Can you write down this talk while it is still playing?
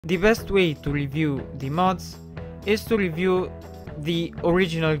The best way to review the mods is to review the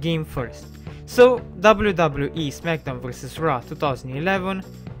original game first. So WWE Smackdown vs Raw 2011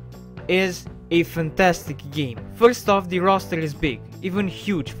 is a fantastic game. First off, the roster is big, even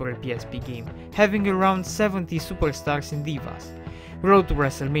huge for a PSP game, having around 70 superstars and divas. Road to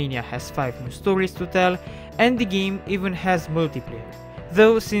WrestleMania has 5 new stories to tell, and the game even has multiplayer.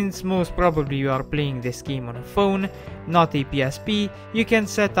 Though since most probably you are playing this game on a phone, not a PSP, you can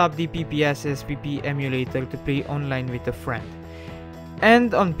set up the PPSSPP emulator to play online with a friend.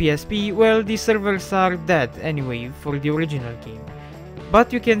 And on PSP, well, the servers are dead anyway for the original game,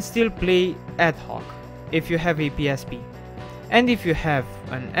 but you can still play ad hoc if you have a PSP. And if you have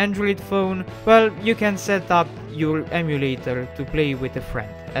an Android phone, well, you can set up your emulator to play with a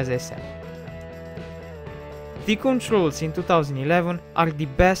friend, as I said. The controls in 2011 are the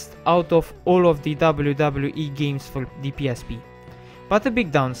best out of all of the WWE games for the PSP. But the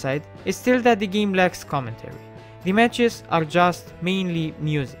big downside is still that the game lacks commentary. The matches are just mainly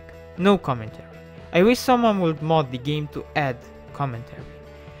music, no commentary. I wish someone would mod the game to add commentary.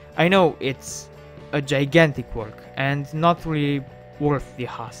 I know it's a gigantic work and not really worth the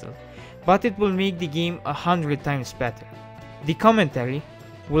hassle, but it will make the game 100 times better. The commentary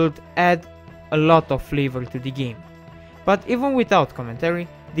will add a lot of flavor to the game, but even without commentary,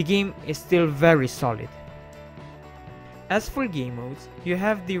 the game is still very solid. As for game modes, you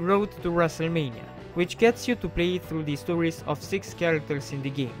have the Road to WrestleMania, which gets you to play through the stories of 6 characters in the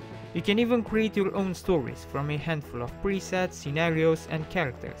game. You can even create your own stories from a handful of presets, scenarios, and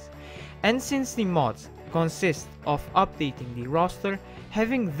characters. And since the mods consist of updating the roster,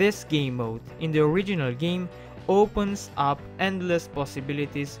 having this game mode in the original game opens up endless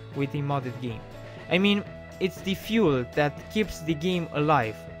possibilities with a modded game. I mean, it's the fuel that keeps the game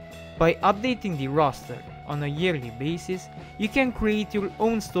alive. By updating the roster on a yearly basis, you can create your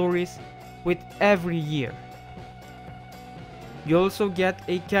own stories with every year. You also get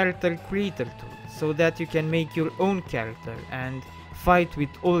a character creator tool so that you can make your own character and fight with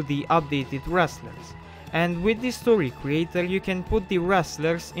all the updated wrestlers. And with the story creator, you can put the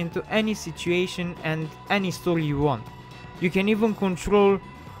wrestlers into any situation and any story you want. You can even control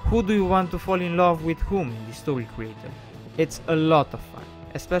who do you want to fall in love with whom in the story creator. It's a lot of fun,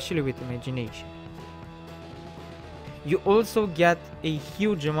 especially with imagination. You also get a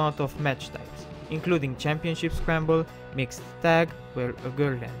huge amount of match types, including Championship Scramble, Mixed Tag, where a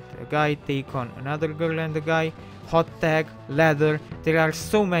girl and a guy take on another girl and a guy, Hot Tag, Ladder. There are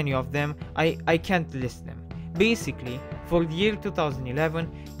so many of them, I can't list them. Basically, for the year 2011,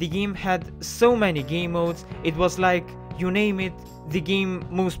 the game had so many game modes, it was like, you name it, the game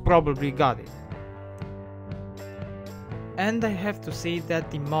most probably got it. And I have to say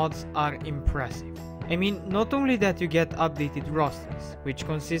that the mods are impressive. I mean, not only that you get updated rosters, which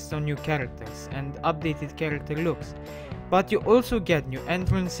consist of new characters and updated character looks, but you also get new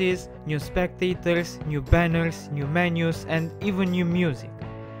entrances, new spectators, new banners, new menus, and even new music.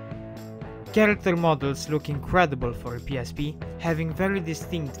 Character models look incredible for a PSP, having very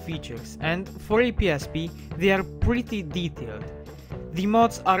distinct features, and for a PSP, they are pretty detailed. The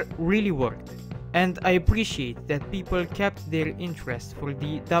mods are really worked, and I appreciate that people kept their interest for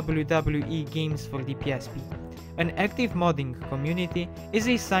the WWE games for the PSP. An active modding community is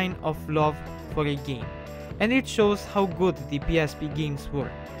a sign of love for a game, and it shows how good the PSP games were.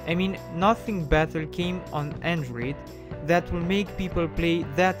 I mean, nothing better came on Android that will make people play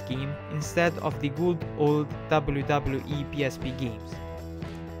that game instead of the good old WWE PSP games.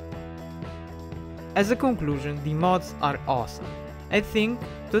 As a conclusion, the mods are awesome. I think,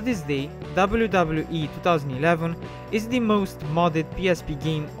 to this day, WWE 2011 is the most modded PSP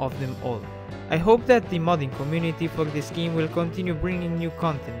game of them all. I hope that the modding community for this game will continue bringing new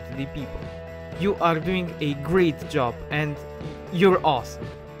content to the people. You are doing a great job and you're awesome.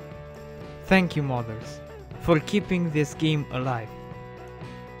 Thank you, modders, for keeping this game alive.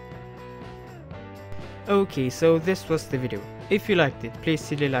 Okay, so this was the video. If you liked it, please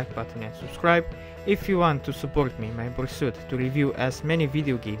hit the like button and subscribe. If you want to support me in my pursuit to review as many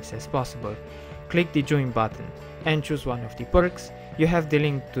video games as possible, click the join button and choose one of the perks. You have the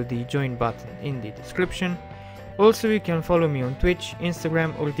link to the join button in the description. Also, you can follow me on Twitch,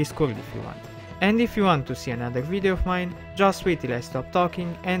 Instagram or Discord if you want. And if you want to see another video of mine, just wait till I stop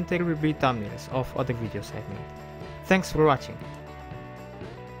talking and there will be thumbnails of other videos I've made. Thanks for watching.